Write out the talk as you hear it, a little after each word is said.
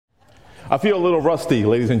I feel a little rusty,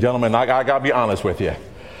 ladies and gentlemen. I got to be honest with you.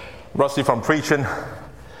 Rusty from preaching.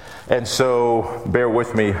 And so bear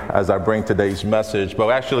with me as I bring today's message. But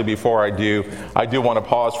actually, before I do want to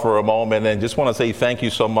pause for a moment and just want to say thank you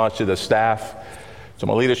so much to the staff, to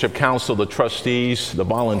my leadership council, the trustees, the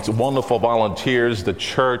wonderful volunteers, the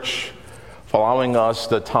church, for allowing us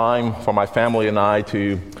the time for my family and I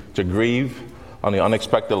to grieve on the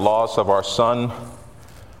unexpected loss of our son,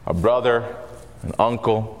 a brother, an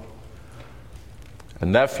uncle, a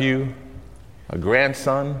nephew, a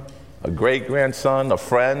grandson, a great-grandson, a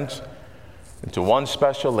friend, and to one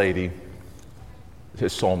special lady,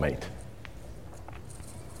 his soulmate.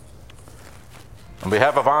 On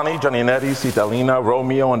behalf of Ani, Gianninetti, Citalina,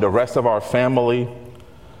 Romeo, and the rest of our family,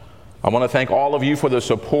 I want to thank all of you for the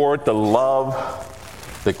support, the love,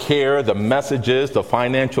 the care, the messages, the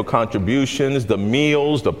financial contributions, the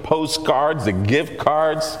meals, the postcards, the gift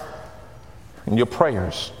cards, and your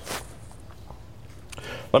prayers.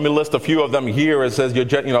 Let me list a few of them here. It says your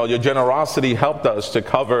generosity helped us to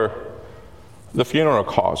cover the funeral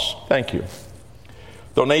costs. Thank you.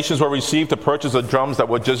 Donations were received to purchase the drums that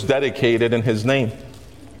were just dedicated in his name.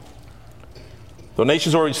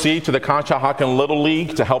 Donations were received to the Conshohocken Little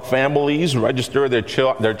League to help families register their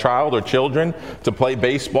child or children to play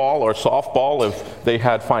baseball or softball if they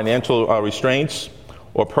had financial restraints,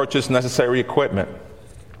 or purchase necessary equipment.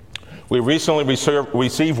 We recently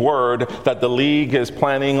received word that the league is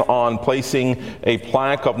planning on placing a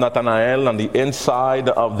plaque of Nathanael on the inside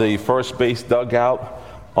of the first base dugout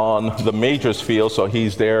on the Majors field, so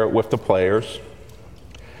he's there with the players.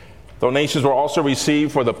 Donations were also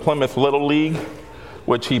received for the Plymouth Little League,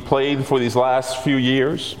 which he played for these last few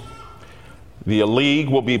years. The league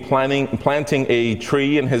will be planting a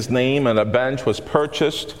tree in his name, and a bench was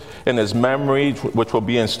purchased in his memory, which will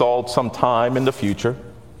be installed sometime in the future.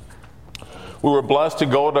 We were blessed to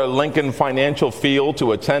go to Lincoln Financial Field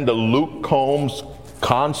to attend the Luke Combs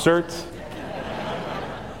concert.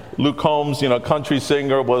 Luke Combs, country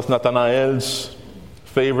singer, was Nathanael's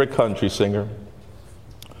favorite country singer.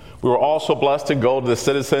 We were also blessed to go to the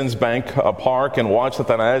Citizens Bank Park and watch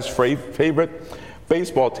Nathanael's favorite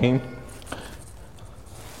baseball team,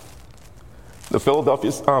 the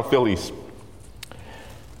Philadelphia Phillies.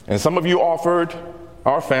 And some of you offered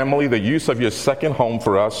our family the use of your second home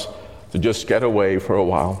for us to just get away for a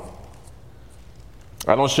while.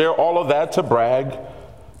 I don't share all of that to brag,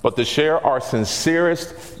 but to share our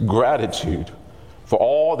sincerest gratitude for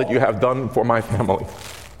all that you have done for my family.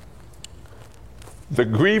 The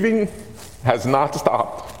grieving has not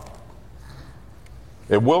stopped.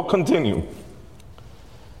 It will continue.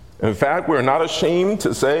 In fact, we're not ashamed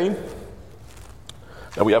to say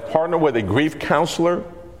that we have partnered with a grief counselor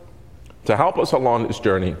to help us along this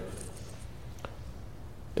journey.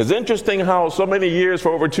 It's interesting how so many years,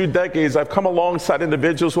 for over 2 decades, I've come alongside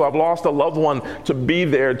individuals who have lost a loved one to be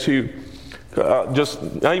there to just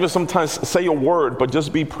not even sometimes say a word, but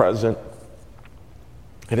just be present.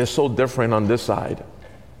 It is so different on this side.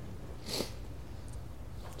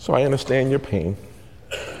 So I understand your pain.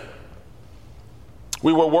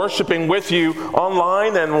 We were worshiping with you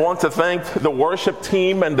online and want to thank the worship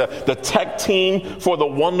team and the tech team for the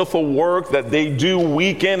wonderful work that they do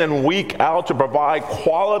week in and week out to provide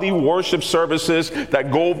quality worship services that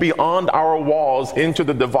go beyond our walls into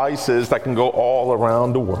the devices that can go all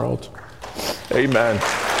around the world. Amen.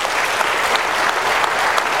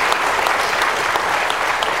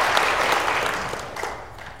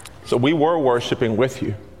 So we were worshiping with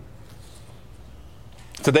you.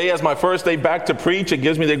 Today, as my first day back to preach, it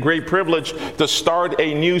gives me the great privilege to start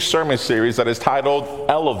a new sermon series that is titled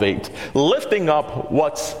Elevate, Lifting Up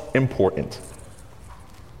What's Important.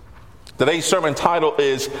 Today's sermon title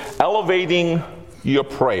is Elevating Your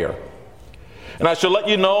Prayer. And I should let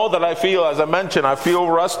you know that I feel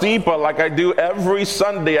rusty, but like I do every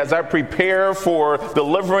Sunday as I prepare for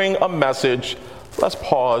delivering a message, let's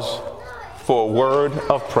pause for a word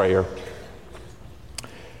of prayer.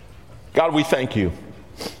 God, we thank you.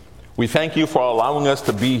 We thank you for allowing us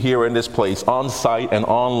to be here in this place, on site and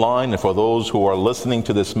online, and for those who are listening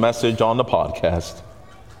to this message on the podcast.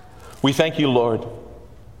 We thank you, Lord,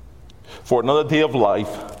 for another day of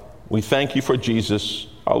life. We thank you for Jesus,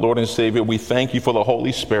 our Lord and Savior. We thank you for the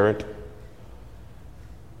Holy Spirit.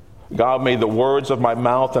 God, may the words of my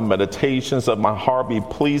mouth and meditations of my heart be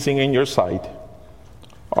pleasing in your sight.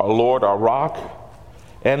 Our Lord, our rock,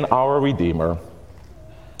 and our Redeemer.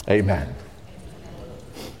 Amen.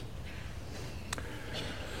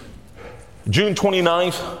 June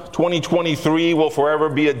 29th, 2023 will forever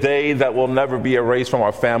be a day that will never be erased from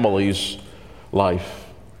our family's life,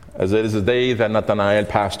 as it is the day that Nathanael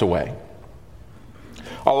passed away.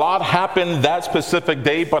 A lot happened that specific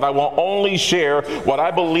day, but I will only share what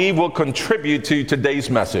I believe will contribute to today's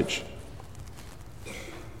message.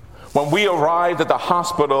 When we arrived at the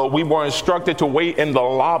hospital, we were instructed to wait in the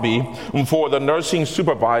lobby for the nursing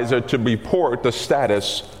supervisor to report the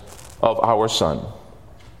status of our son.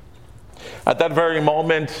 At that very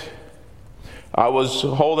moment, I was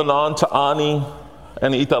holding on to Ani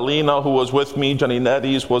and Italina, who was with me.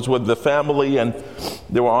 Gianninetti's was with the family, and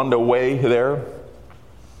they were on their way there.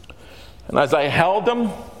 And as I held them,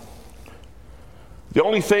 the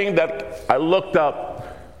only thing that I looked up,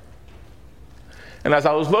 and as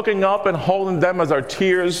I was looking up and holding them as our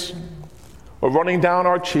tears were running down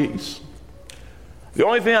our cheeks, the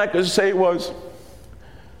only thing I could say was,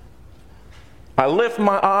 I lift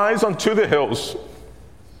my eyes unto the hills.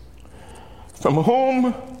 From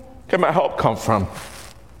whom can my help come from?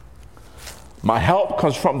 My help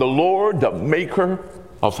comes from the Lord, the maker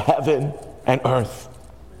of heaven and earth.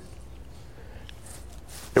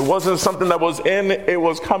 It wasn't something that was in, it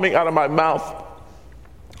was coming out of my mouth.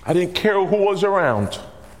 I didn't care who was around.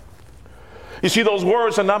 You see, those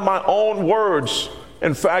words are not my own words.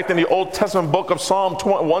 In fact, in the Old Testament book of Psalm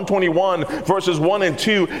 121, verses 1 and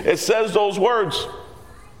 2, it says those words.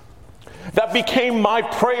 That became my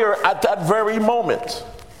prayer at that very moment.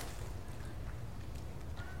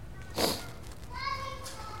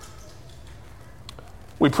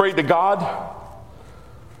 We prayed to God,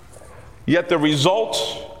 yet the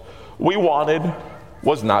result we wanted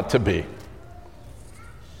was not to be.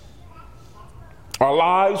 Our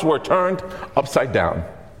lives were turned upside down.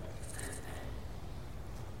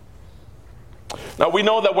 Now, we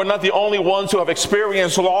know that we're not the only ones who have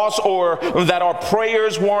experienced loss or that our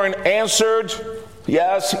prayers weren't answered.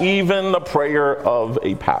 Yes, even the prayer of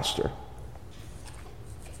a pastor.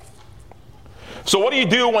 So what do you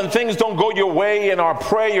do when things don't go your way and our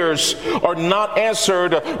prayers are not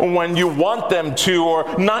answered when you want them to,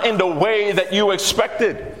 or not in the way that you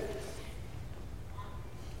expected?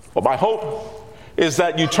 Well, my hope is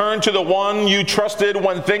that you turn to the one you trusted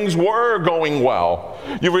when things were going well.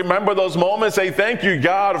 You remember those moments, say, thank you,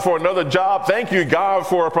 God, for another job. Thank you, God,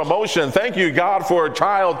 for a promotion. Thank you, God, for a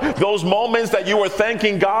child. Those moments that you were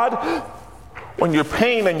thanking God when you're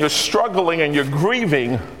pain and you're struggling and you're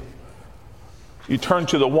grieving, you turn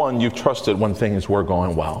to the one you've trusted when things were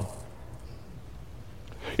going well.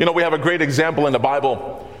 You know, we have a great example in the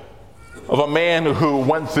Bible of a man who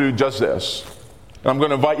went through just this. And I'm going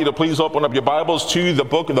to invite you to please open up your Bibles to the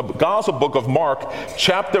Gospel book of Mark,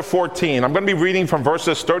 chapter 14. I'm going to be reading from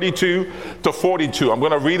verses 32 to 42. I'm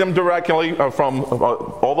going to read them directly from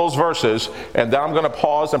all those verses, and then I'm going to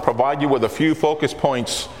pause and provide you with a few focus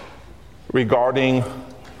points regarding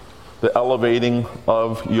the elevating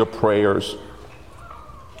of your prayers.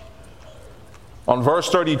 On verse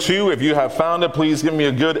 32, if you have found it, please give me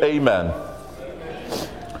a good amen.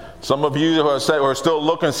 Some of you who are still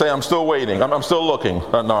looking say, I'm still waiting. I'm still looking.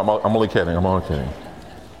 No, I'm only kidding. I'm only kidding.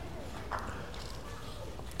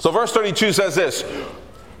 So verse 32 says this.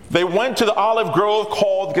 They went to the olive grove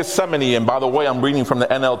called Gethsemane. And by the way, I'm reading from the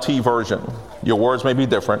NLT version. Your words may be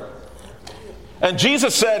different. And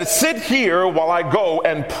Jesus said, sit here while I go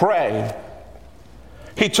and pray.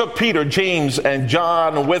 He took Peter, James, and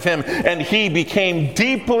John with him, and he became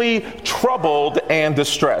deeply troubled and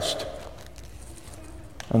distressed.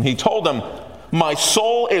 And he told them, my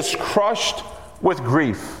soul is crushed with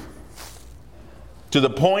grief to the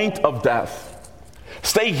point of death.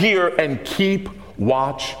 Stay here and keep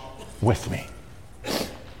watch with me.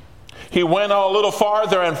 He went a little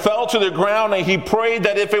farther and fell to the ground, and he prayed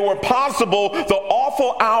that if it were possible, the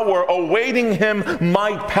awful hour awaiting him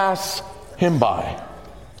might pass him by.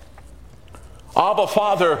 Abba,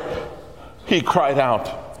 Father, he cried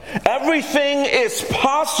out, everything is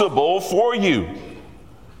possible for you.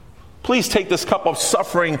 Please take this cup of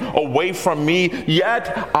suffering away from me,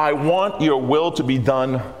 yet I want your will to be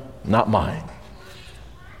done, not mine.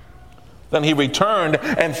 Then he returned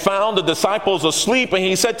and found the disciples asleep, and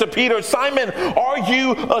he said to Peter, Simon, are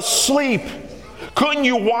you asleep? Couldn't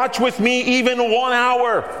you watch with me even 1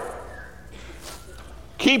 hour?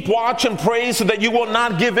 Keep watch and pray so that you will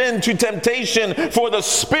not give in to temptation, for the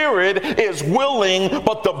spirit is willing,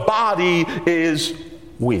 but the body is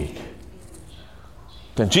weak.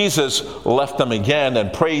 Then Jesus left them again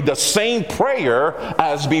and prayed the same prayer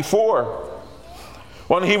as before.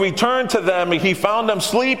 When he returned to them, he found them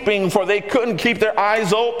sleeping, for they couldn't keep their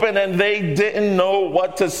eyes open and they didn't know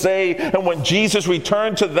what to say. And when Jesus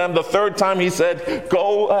returned to them the third time, he said,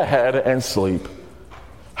 go ahead and sleep.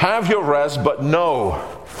 Have your rest, but know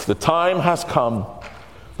the time has come.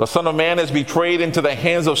 The Son of Man is betrayed into the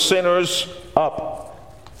hands of sinners.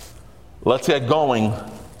 Up. Let's get going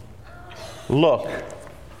look,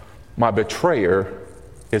 my betrayer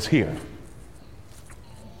is here.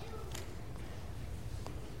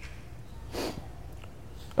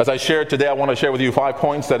 As I shared today, I want to share with you 5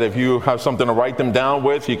 points that if you have something to write them down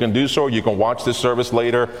with, you can do so. You can watch this service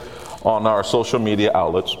later on our social media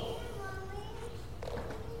outlets.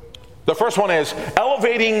 The first one is,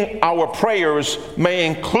 elevating our prayers may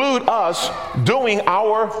include us doing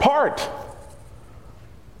our part.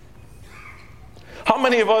 How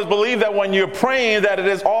many of us believe that when you're praying that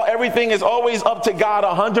everything is always up to God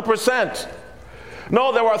 100%?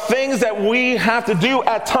 No, there are things that we have to do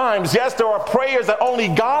at times. Yes, there are prayers that only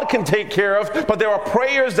God can take care of, but there are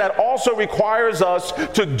prayers that also requires us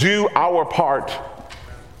to do our part.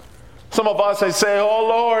 Some of us, they say, oh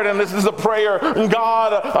Lord, and this is a prayer,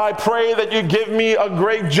 God, I pray that you give me a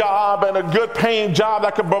great job and a good paying job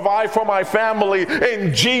that can provide for my family.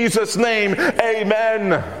 In Jesus' name,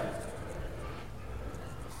 amen.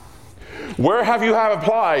 Where have you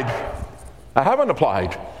applied? I haven't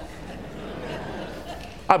applied.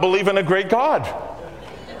 I believe in a great God.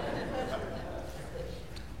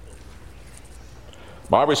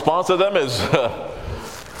 My response to them is,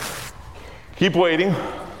 keep waiting.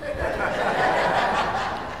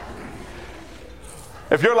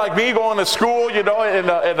 If you're like me going to school, in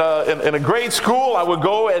a grade school, I would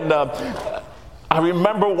go and I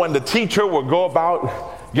remember when the teacher would go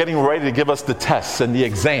about getting ready to give us the tests and the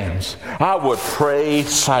exams, I would pray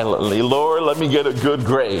silently, Lord, let me get a good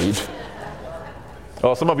grade.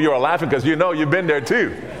 Oh, some of you are laughing because you know you've been there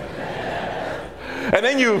too. And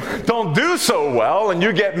then you don't do so well and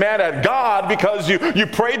you get mad at God because you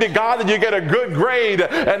pray to God that you get a good grade.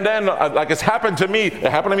 And then, like it happened to me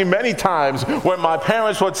many times when my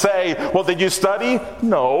parents would say, well, did you study?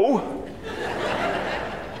 No.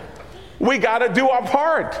 We got to do our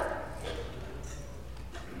part.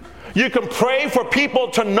 You can pray for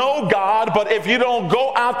people to know God, but if you don't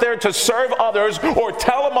go out there to serve others or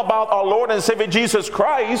tell them about our Lord and Savior Jesus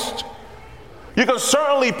Christ, you can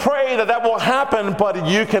certainly pray that will happen, but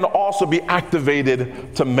you can also be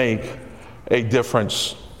activated to make a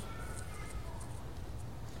difference.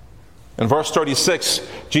 In verse 36,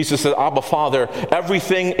 Jesus said, Abba, Father,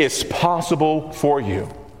 everything is possible for you.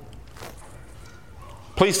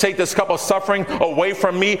 Please take this cup of suffering away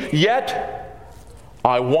from me, yet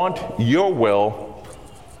I want your will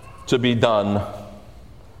to be done,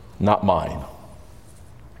 not mine.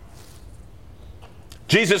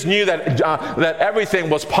 Jesus knew that everything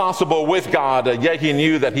was possible with God, yet he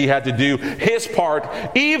knew that he had to do his part,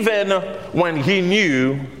 even when he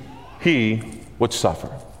knew he would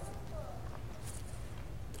suffer.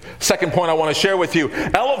 Second point I want to share with you,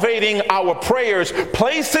 elevating our prayers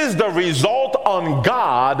places the result on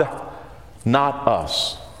God, not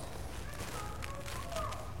us.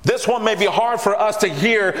 This one may be hard for us to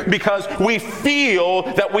hear because we feel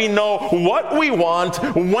that we know what we want,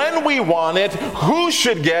 when we want it, who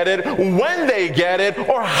should get it, when they get it,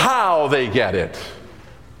 or how they get it.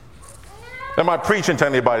 Am I preaching to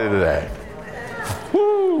anybody today?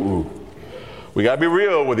 Woo. We got to be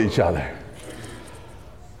real with each other.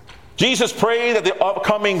 Jesus prayed that the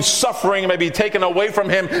upcoming suffering may be taken away from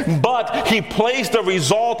him, but he placed the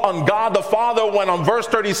result on God the Father when on verse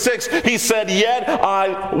 36 he said, yet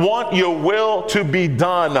I want your will to be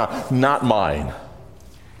done, not mine.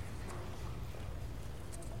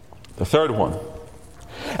 The third one,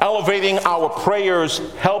 elevating our prayers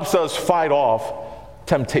helps us fight off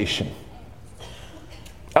temptation.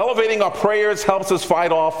 Elevating our prayers helps us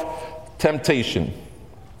fight off temptation.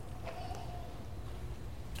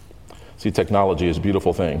 See, technology is a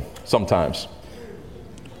beautiful thing. Sometimes.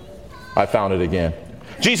 I found it again.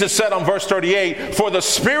 Jesus said on verse 38, for the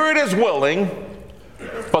spirit is willing,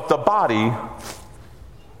 but the body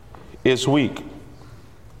is weak.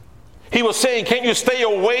 He was saying, can't you stay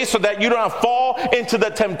away so that you don't fall into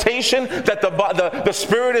the temptation that the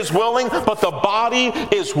spirit is willing, but the body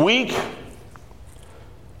is weak?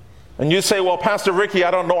 And you say, well, Pastor Ricky, I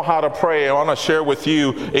don't know how to pray. I want to share with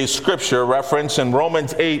you a scripture reference in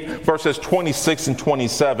Romans 8, verses 26 and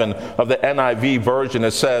 27 of the NIV version. It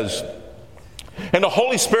says, and the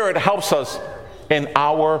Holy Spirit helps us in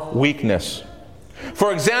our weakness.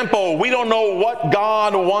 For example, we don't know what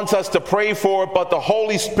God wants us to pray for, but the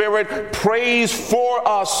Holy Spirit prays for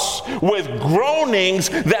us with groanings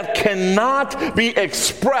that cannot be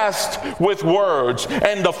expressed with words.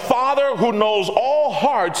 And the Father who knows all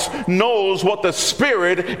hearts knows what the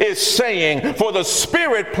Spirit is saying. For the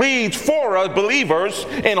Spirit pleads for us believers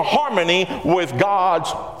in harmony with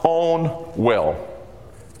God's own will.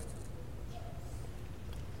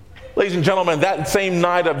 Ladies and gentlemen, that same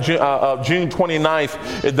night of June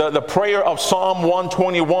 29th, the prayer of Psalm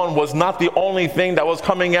 121 was not the only thing that was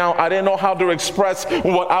coming out. I didn't know how to express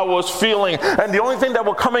what I was feeling. And the only thing that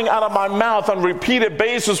was coming out of my mouth on a repeated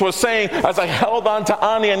basis was saying, as I held on to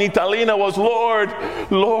Ani and Italina, was, Lord,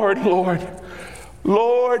 Lord, Lord.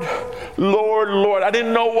 Lord, Lord, Lord. I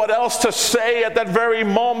didn't know what else to say at that very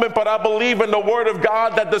moment, but I believe in the Word of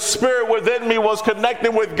God that the Spirit within me was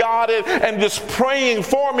connecting with God and just praying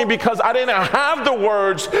for me because I didn't have the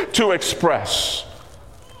words to express.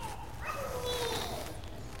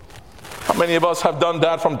 How many of us have done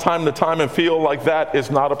that from time to time and feel like that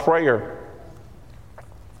is not a prayer?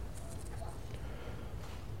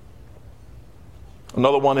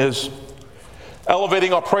 Another one is,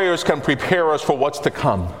 elevating our prayers can prepare us for what's to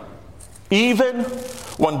come, even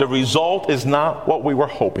when the result is not what we were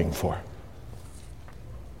hoping for.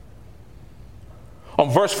 On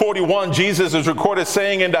verse 41, Jesus is recorded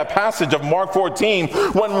saying in that passage of Mark 14,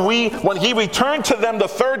 when he returned to them the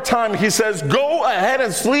third time, he says, go ahead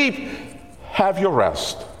and sleep, have your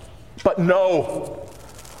rest. But no,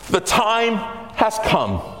 the time has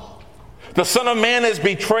come. The Son of Man is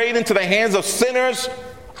betrayed into the hands of sinners.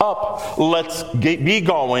 Up, let's be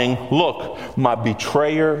going. Look, my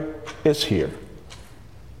betrayer is here.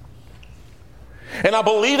 And I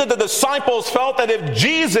believe that the disciples felt that if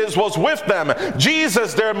Jesus was with them,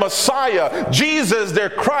 Jesus their Messiah, Jesus their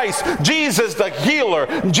Christ, Jesus the healer,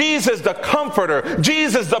 Jesus the comforter,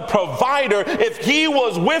 Jesus the provider, if he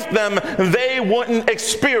was with them, they wouldn't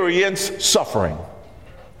experience suffering.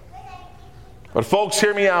 But folks,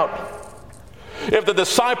 hear me out. If the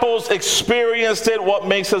disciples experienced it, what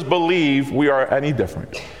makes us believe we are any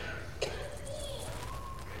different?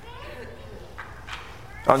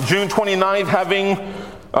 On June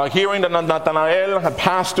 29th, hearing that Nathanael had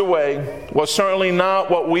passed away was certainly not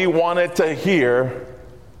what we wanted to hear,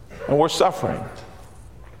 and we're suffering.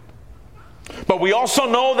 But we also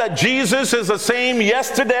know that Jesus is the same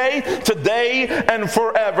yesterday, today, and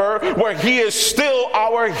forever, where he is still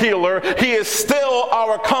our healer, he is still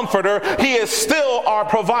our comforter, he is still our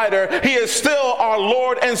provider, he is still our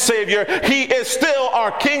Lord and Savior, he is still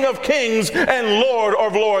our King of Kings and Lord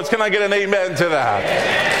of Lords. Can I get an amen to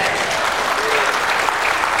that?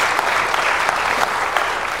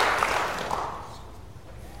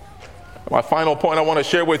 My final point I want to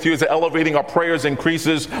share with you is that elevating our prayers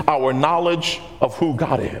increases our knowledge of who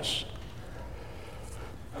God is.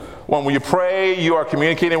 When you pray, you are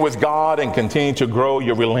communicating with God and continue to grow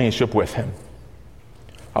your relationship with him.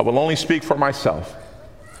 I will only speak for myself.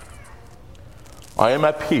 I am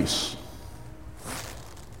at peace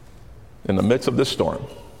in the midst of this storm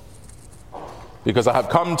because I have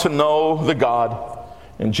come to know the God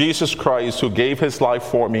in Jesus Christ who gave his life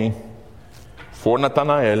for me, for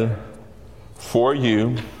Nathanael, for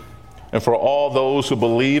you, and for all those who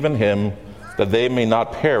believe in him, that they may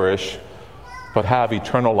not perish, but have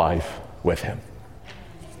eternal life with him.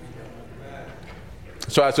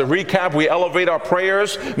 So as a recap, elevating our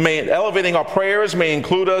prayers may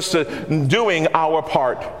include us doing our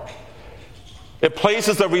part. It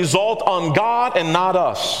places the result on God and not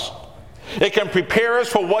us. It can prepare us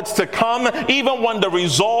for what's to come, even when the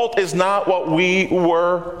result is not what we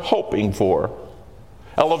were hoping for.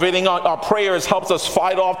 Elevating our prayers helps us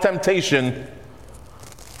fight off temptation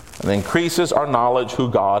and increases our knowledge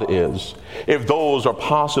who God is. If those are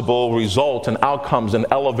possible results and outcomes in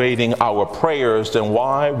elevating our prayers, then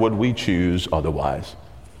why would we choose otherwise?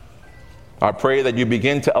 I pray that you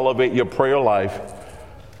begin to elevate your prayer life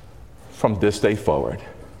from this day forward.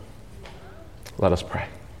 Let us pray.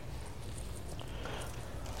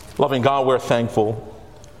 Loving God, we're thankful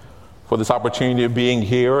for this opportunity of being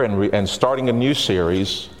here and starting a new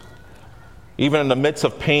series. Even in the midst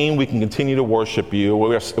of pain, we can continue to worship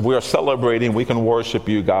you. If we are celebrating, we can worship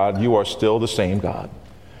you, God. You are still the same God.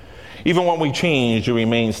 Even when we change, you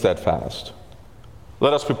remain steadfast.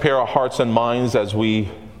 Let us prepare our hearts and minds as we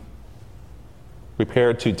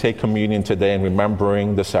prepare to take communion today and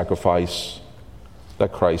remembering the sacrifice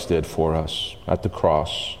that Christ did for us at the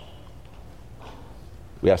cross.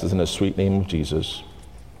 We ask this in the sweet name of Jesus.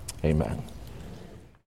 Amen.